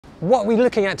what are we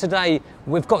looking at today?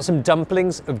 We've got some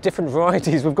dumplings of different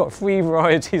varieties. We've got 3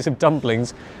 varieties of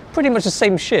dumplings. Pretty much the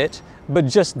same shit, but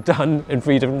just done in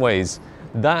 3 different ways.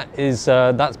 That is,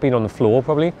 that's been on the floor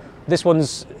probably. This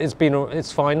one's,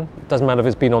 it's fine. Doesn't matter if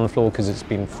it's been on the floor because it's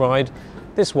been fried.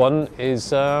 This one is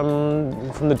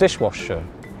from the dishwasher.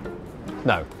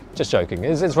 No, just joking.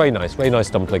 It's very nice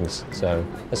dumplings. So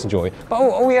let's enjoy. But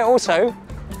oh yeah, also,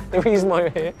 the reason why we're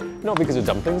here, not because of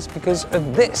dumplings, because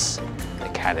of this, the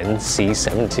Canon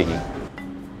C70.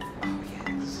 Oh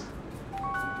yes.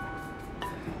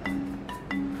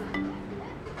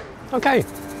 Okay,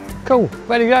 cool,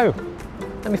 ready to go.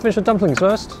 Let me finish the dumplings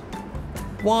first.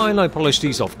 While I polish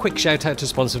these off, quick shout out to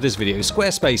sponsor of this video,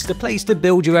 Squarespace, the place to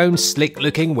build your own slick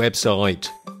looking website.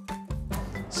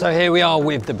 So here we are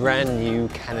with the brand new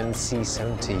Canon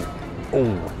C70.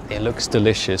 Oh, it looks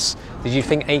delicious. Did you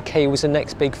think 8K was the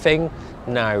next big thing?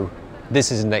 No,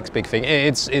 this is the next big thing.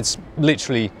 It's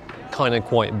literally kind of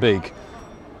quite big,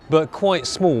 but quite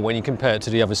small when you compare it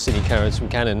to the other cine cameras from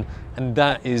Canon, and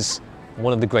that is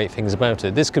one of the great things about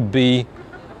it. This could be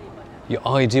your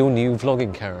ideal new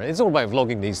vlogging camera. It's all about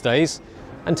vlogging these days,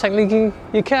 and technically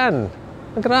you can.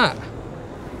 Look at that.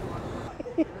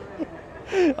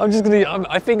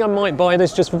 I think I might buy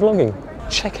this just for vlogging.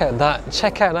 Check out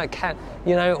that cat.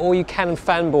 You know, all you Canon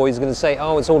fanboys are going to say,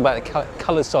 oh, it's all about the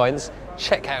color science.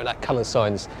 Check out that color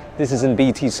science. This is in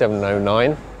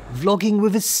BT709. Vlogging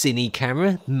with a cine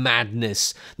camera?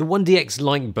 Madness. The 1DX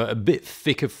light but a bit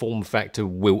thicker form factor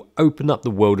will open up the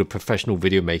world of professional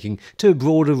video making to a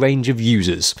broader range of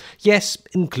users. Yes,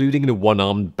 including the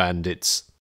one-armed bandits.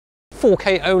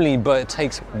 4K only, but it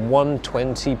takes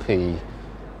 120p.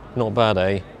 Not bad,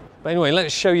 eh? But anyway,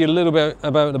 let's show you a little bit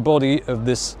about the body of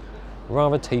this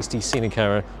rather tasty cine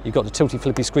camera. You've got the tilty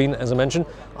flippy screen, as I mentioned.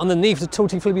 Underneath the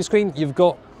tilty flippy screen, you've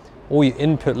got all your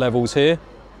input levels here.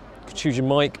 You can choose your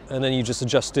mic, and then you just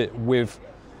adjust it with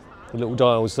the little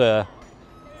dials there.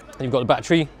 And you've got the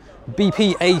battery,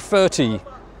 BPA30.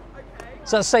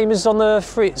 Is that the same as on the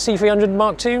C300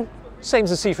 Mark II? Same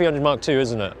as the C300 Mark II,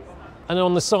 isn't it? And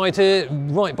on the side here,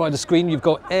 right by the screen, you've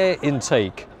got air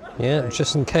intake. Yeah,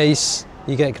 just in case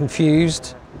you get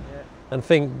confused and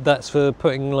think that's for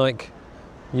putting like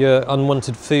your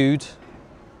unwanted food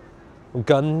or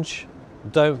gunge.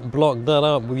 Don't block that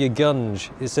up with your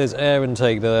gunge. It says air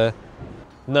intake there.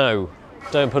 No,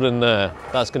 don't put it in there.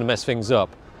 That's going to mess things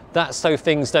up. That's so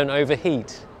things don't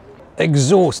overheat.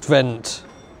 Exhaust vent.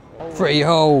 3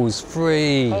 holes,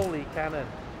 free. Holy Canon.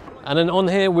 And then on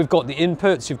here we've got the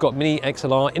inputs. You've got mini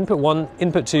XLR, input 1,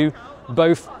 input 2,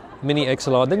 both mini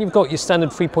XLR. Then you've got your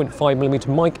standard 3.5mm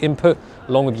mic input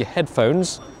along with your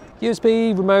headphones.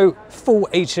 USB, remote, full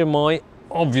HDMI,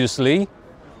 obviously.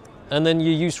 And then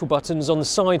your useful buttons on the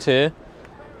side here,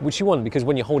 which you want, because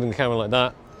when you're holding the camera like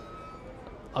that,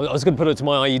 I was going to put it to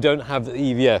my eye, you don't have the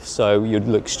EVF, so you'd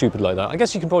look stupid like that. I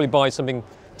guess you can probably buy something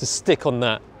to stick on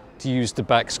that to use the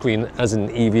back screen as an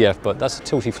EVF, but that's a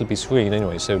tilty flippy screen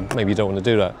anyway, so maybe you don't want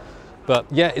to do that. But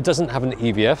yeah, it doesn't have an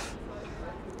EVF,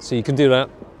 so you can do that,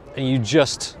 and you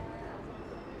just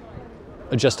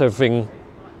adjust everything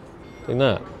like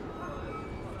that.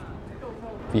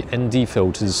 The ND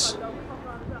filters.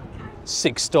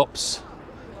 6 stops,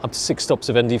 up to 6 stops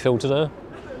of ND filter there.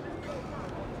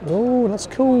 Oh, that's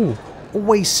cool.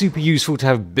 Always super useful to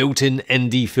have built-in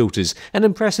ND filters, and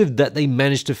impressive that they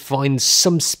managed to find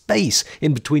some space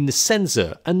in between the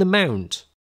sensor and the mount.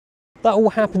 That all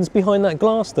happens behind that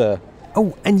glass there.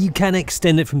 Oh, and you can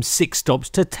extend it from 6 stops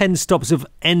to 10 stops of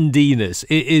ND-ness.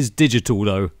 It is digital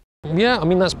though. Yeah, I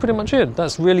mean, that's pretty much it.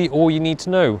 That's really all you need to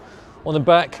know. On the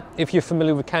back, if you're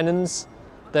familiar with Canons,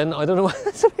 then I don't know,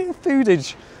 there's a bit of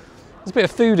foodage. There's a bit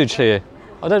of foodage here.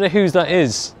 I don't know whose that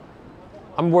is.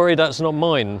 I'm worried that's not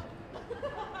mine.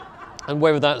 And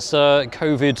whether that's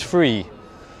COVID-free.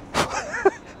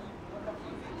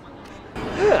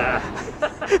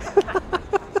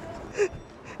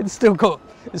 It's still got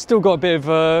a bit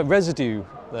of residue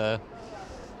there.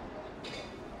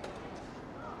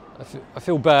 I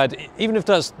feel bad. Even if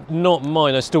that's not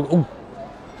mine, I still... Ooh,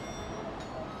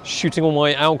 shooting all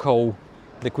my alcohol.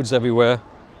 Liquids everywhere.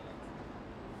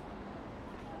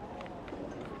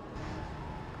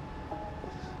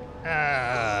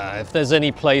 If there's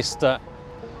any place that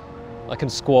I can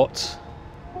squat,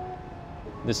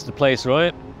 this is the place,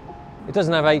 right? It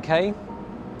doesn't have 8K.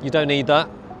 You don't need that.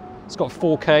 It's got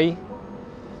 4K,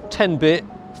 10-bit,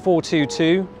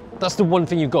 422. That's the one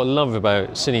thing you've got to love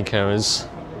about cine cameras.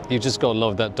 You've just got to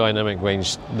love that dynamic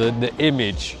range, the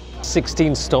image.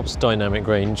 16 stops dynamic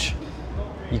range.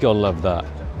 You gotta love that.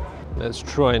 Let's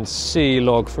try and see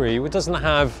log 3. It doesn't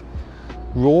have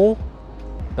RAW.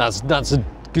 That's a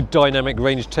good dynamic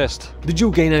range test. The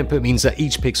dual gain output means that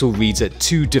each pixel reads at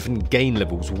 2 different gain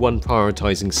levels, one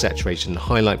prioritizing saturation and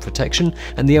highlight protection,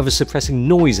 and the other suppressing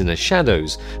noise in the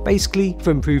shadows, basically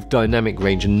for improved dynamic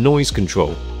range and noise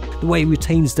control. The way it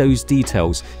retains those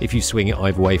details, if you swing it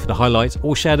either way for the highlights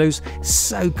or shadows,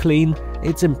 so clean,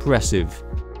 it's impressive.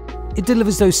 It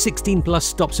delivers those 16 plus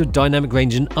stops of dynamic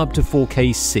range and up to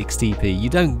 4K 60p. You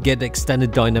don't get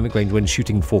extended dynamic range when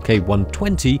shooting 4K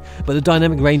 120, but the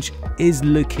dynamic range is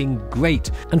looking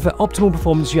great. And for optimal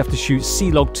performance, you have to shoot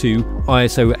C-Log 2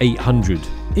 ISO 800.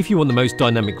 If you want the most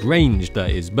dynamic range, that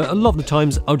is, but a lot of the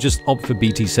times I'll just opt for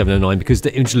BT709 because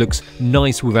the image looks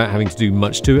nice without having to do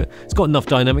much to it. It's got enough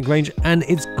dynamic range and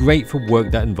it's great for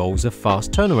work that involves a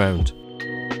fast turnaround.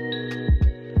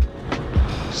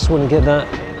 Just want to get that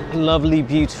lovely,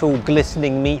 beautiful,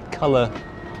 glistening meat colour.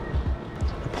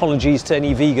 Apologies to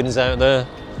any vegans out there.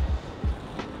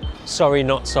 Sorry,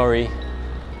 not sorry.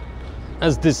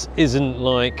 As this isn't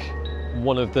like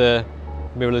one of the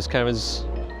mirrorless cameras.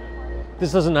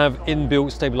 This doesn't have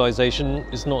inbuilt stabilization.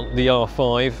 It's not the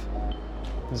R5.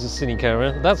 This is a cine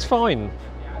camera. That's fine.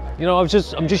 You know, I'm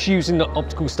just using the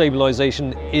optical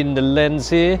stabilization in the lens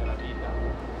here.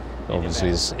 Obviously,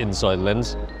 it's inside the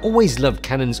lens. Always loved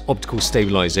Canon's optical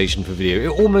stabilization for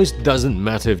video. It almost doesn't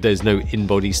matter if there's no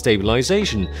in-body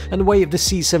stabilization. And the weight of the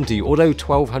C70, although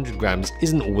 1200 grams,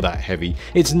 isn't all that heavy.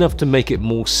 It's enough to make it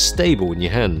more stable in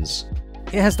your hands.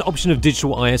 It has the option of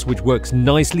digital IS, which works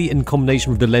nicely in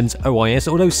combination with the lens OIS,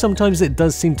 although sometimes it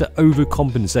does seem to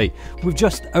overcompensate. With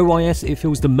just OIS, it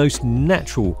feels the most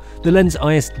natural. The lens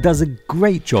IS does a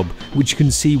great job, which you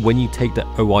can see when you take the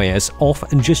OIS off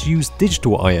and just use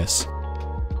digital IS.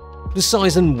 The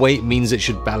size and weight means it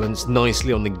should balance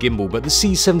nicely on the gimbal, but the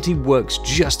C70 works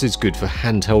just as good for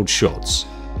handheld shots.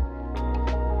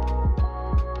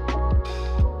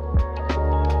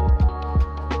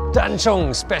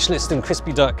 Chung, specialist in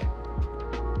crispy duck.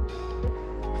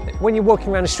 When you're walking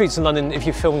around the streets in London, if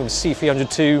you're filming with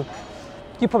C300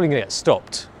 you're probably going to get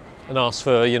stopped and asked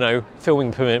for, you know,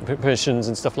 filming permissions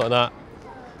and stuff like that.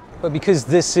 But because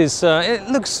this is, it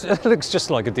looks just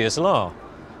like a DSLR,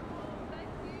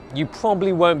 you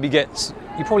probably won't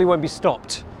be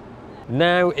stopped.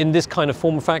 Now in this kind of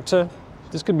form factor,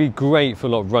 this can be great for a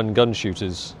lot of run gun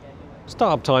shooters.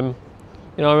 Startup time,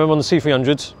 you know, I'm on the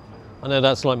C300. I know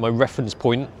that's like my reference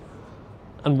point,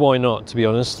 and why not, to be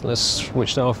honest. Let's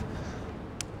switch that off.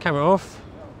 Camera off.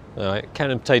 All right,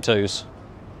 Canon potatoes.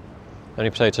 How many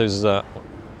potatoes is that?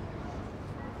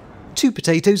 2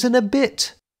 potatoes and a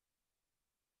bit.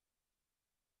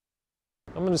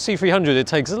 I'm on the C300, it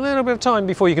takes a little bit of time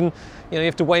before you can, you know, you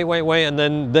have to wait, and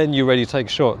then you're ready to take a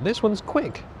shot. This one's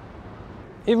quick.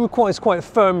 It requires quite a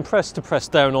firm press to press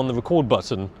down on the record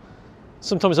button.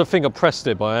 Sometimes I think I pressed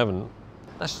it, but I haven't.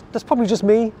 That's probably just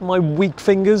me, my weak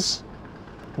fingers.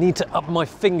 Need to up my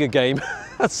finger game.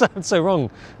 That sounds so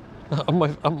wrong. Up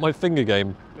my finger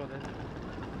game.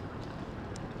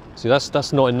 See,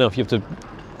 that's not enough. You have to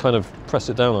kind of press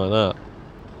it down like that.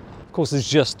 Of course, there's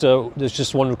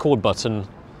just one record button.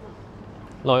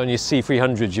 Like on your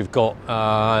C300, you've got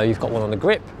one on the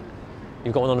grip,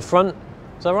 you've got one on the front.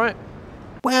 Is that right?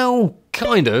 Well,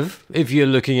 kind of. If you're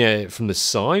looking at it from the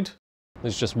side,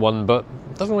 there's just one, but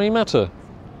it doesn't really matter.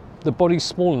 The body's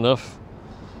small enough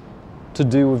to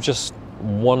do with just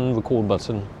one record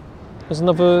button. There's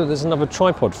another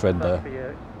tripod thread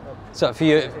there. Is that for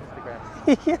you?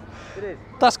 Yeah. It is.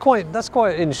 That's quite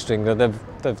interesting that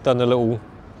they've done a little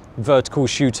vertical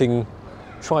shooting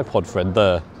tripod thread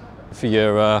there for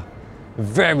your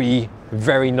very,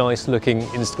 very nice looking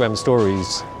Instagram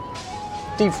stories.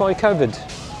 Deep fry COVID.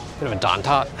 Bit of a darn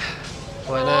tart.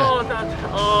 Right there.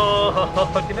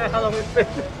 Oh, do you know how long it's been?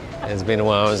 It's been a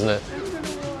while, isn't it?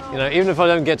 You know, even if I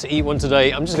don't get to eat one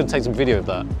today, I'm just going to take some video of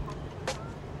that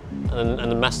and then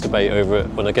masturbate over it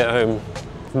when I get home,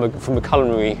 from a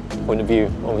culinary point of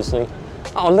view, obviously.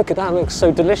 Oh, look at that! It looks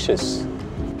so delicious.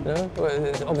 You know?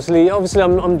 Obviously,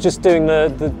 I'm just doing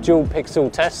the dual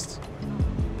pixel test,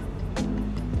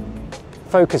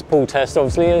 focus pull test.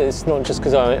 Obviously, it's not just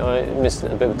because I missed a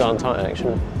bit of darn tight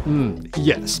action.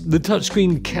 Yes, the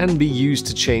touchscreen can be used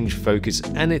to change focus,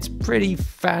 and it's pretty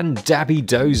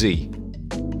fan-dabby-dozy.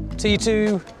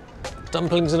 T2,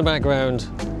 dumplings in the background.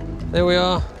 There we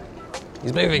are.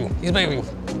 He's moving, he's moving.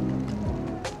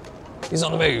 He's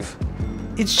on the move.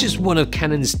 It's just one of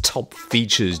Canon's top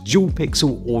features, dual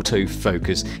pixel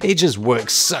autofocus. It just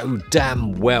works so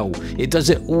damn well. It does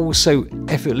it all so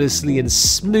effortlessly and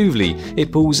smoothly.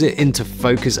 It pulls it into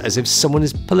focus as if someone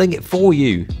is pulling it for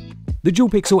you. The dual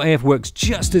pixel AF works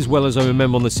just as well as I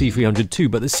remember on the C300 too,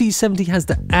 but the C70 has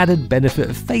the added benefit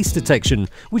of face detection,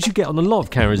 which you get on a lot of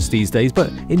cameras these days,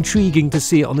 but intriguing to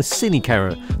see it on a cine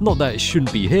camera. Not that it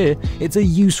shouldn't be here, it's a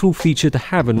useful feature to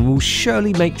have and will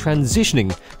surely make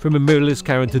transitioning from a mirrorless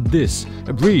camera to this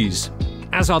a breeze.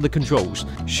 As are the controls.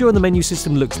 Sure, the menu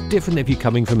system looks different if you're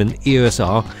coming from an EOS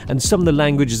R, and some of the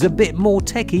language is a bit more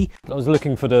techy. I was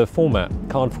looking for the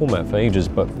card format for ages,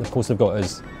 but of course they've got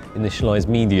as initialize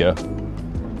media.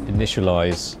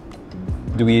 Initialize.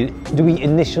 Do we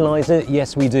initialize it?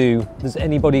 Yes, we do. Does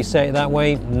anybody say it that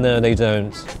way? No, they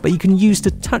don't. But you can use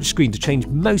the touchscreen to change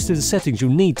most of the settings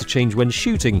you'll need to change when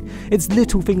shooting. It's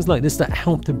little things like this that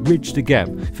help to bridge the gap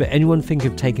for anyone thinking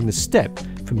of taking the step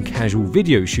from casual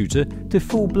video shooter to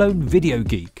full-blown video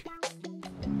geek.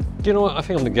 Do you know what? I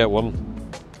think I'm gonna get one.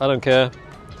 I don't care.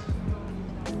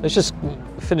 Let's just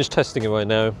finish testing it right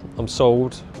now. I'm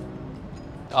sold.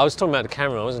 I was talking about the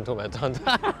camera, I wasn't talking about the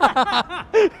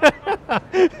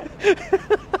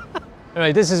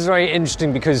Anyway, this is very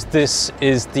interesting because this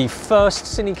is the first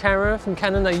cine camera from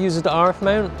Canon that uses the RF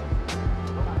mount.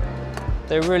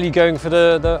 They're really going for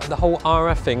the whole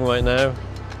RF thing right now.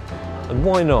 And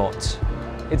why not?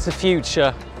 It's the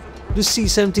future. The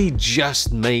C70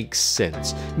 just makes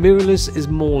sense. Mirrorless is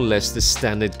more or less the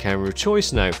standard camera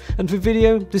choice now, and for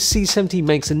video, the C70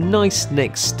 makes a nice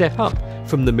next step up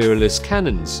from the mirrorless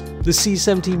Canons. The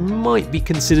C70 might be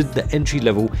considered the entry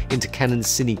level into Canon's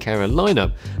cine camera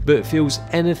lineup, but it feels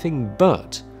anything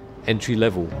but entry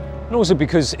level. And also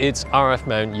because it's RF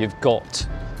mount, you've got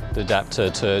the adapter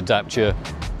to adapt your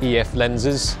EF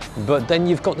lenses, but then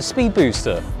you've got the speed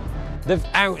booster. They've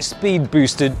out-speed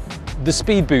boosted the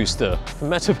speed booster from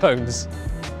Metabones.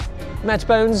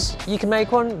 Metabones, you can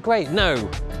make one? Great. No,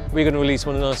 we're going to release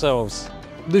one ourselves.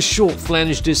 The short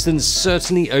flange distance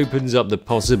certainly opens up the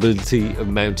possibility of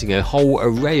mounting a whole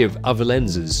array of other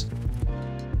lenses.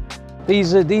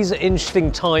 These are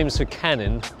interesting times for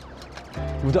Canon.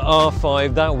 With the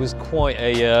R5, that was quite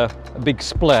a big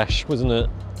splash, wasn't it?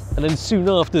 And then soon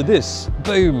after this,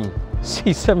 boom,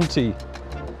 C70.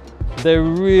 They're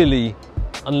really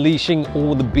unleashing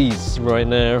all the beasts right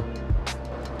now.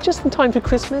 Just in time for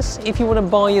Christmas, if you want to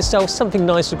buy yourself something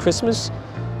nice for Christmas,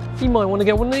 you might want to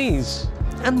get one of these.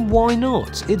 And why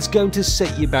not? It's going to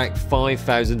set you back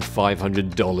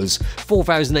 $5,500,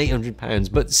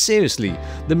 £4,800, but seriously,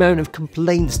 the amount of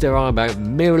complaints there are about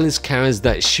mirrorless cameras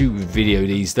that shoot video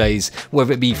these days,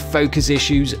 whether it be focus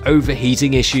issues,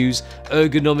 overheating issues,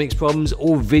 ergonomics problems,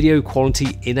 or video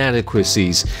quality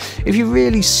inadequacies. If you're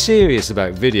really serious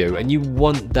about video and you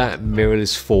want that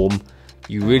mirrorless form,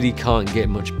 you really can't get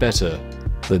much better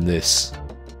than this.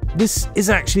 This is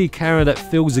actually a camera that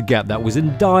fills a gap that was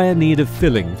in dire need of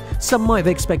filling. Some might have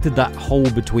expected that hole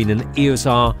between an EOS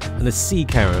R and a C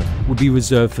camera would be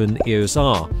reserved for an EOS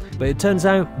R, but it turns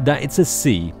out that it's a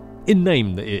C, in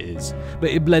name that it is, but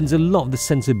it blends a lot of the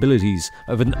sensibilities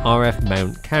of an RF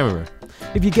mount camera.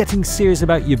 If you're getting serious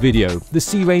about your video, the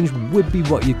C range would be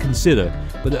what you'd consider,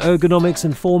 but the ergonomics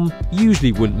and form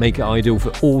usually wouldn't make it ideal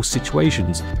for all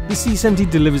situations. The C70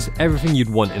 delivers everything you'd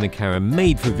want in a camera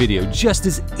made for video just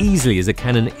as easily as a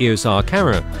Canon EOS R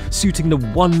camera, suiting the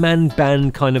one-man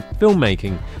band kind of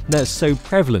filmmaking that's so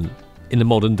prevalent in the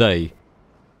modern day.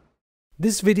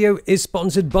 This video is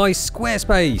sponsored by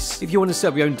Squarespace. If you want to set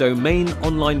up your own domain,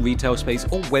 online retail space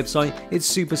or website, it's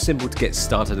super simple to get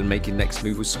started and make your next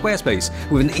move with Squarespace.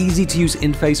 With an easy to use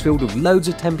interface filled with loads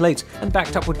of templates and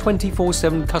backed up with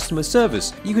 24/7 customer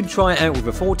service. You can try it out with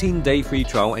a 14-day free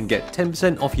trial and get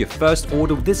 10% off your first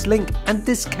order with this link and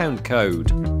discount code.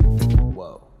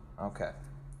 Whoa, okay.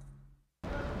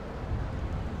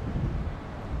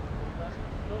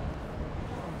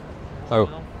 Oh.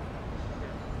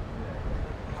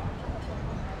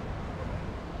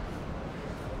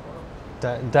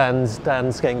 Dan's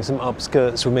getting some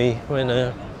upskirts with me right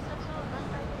now.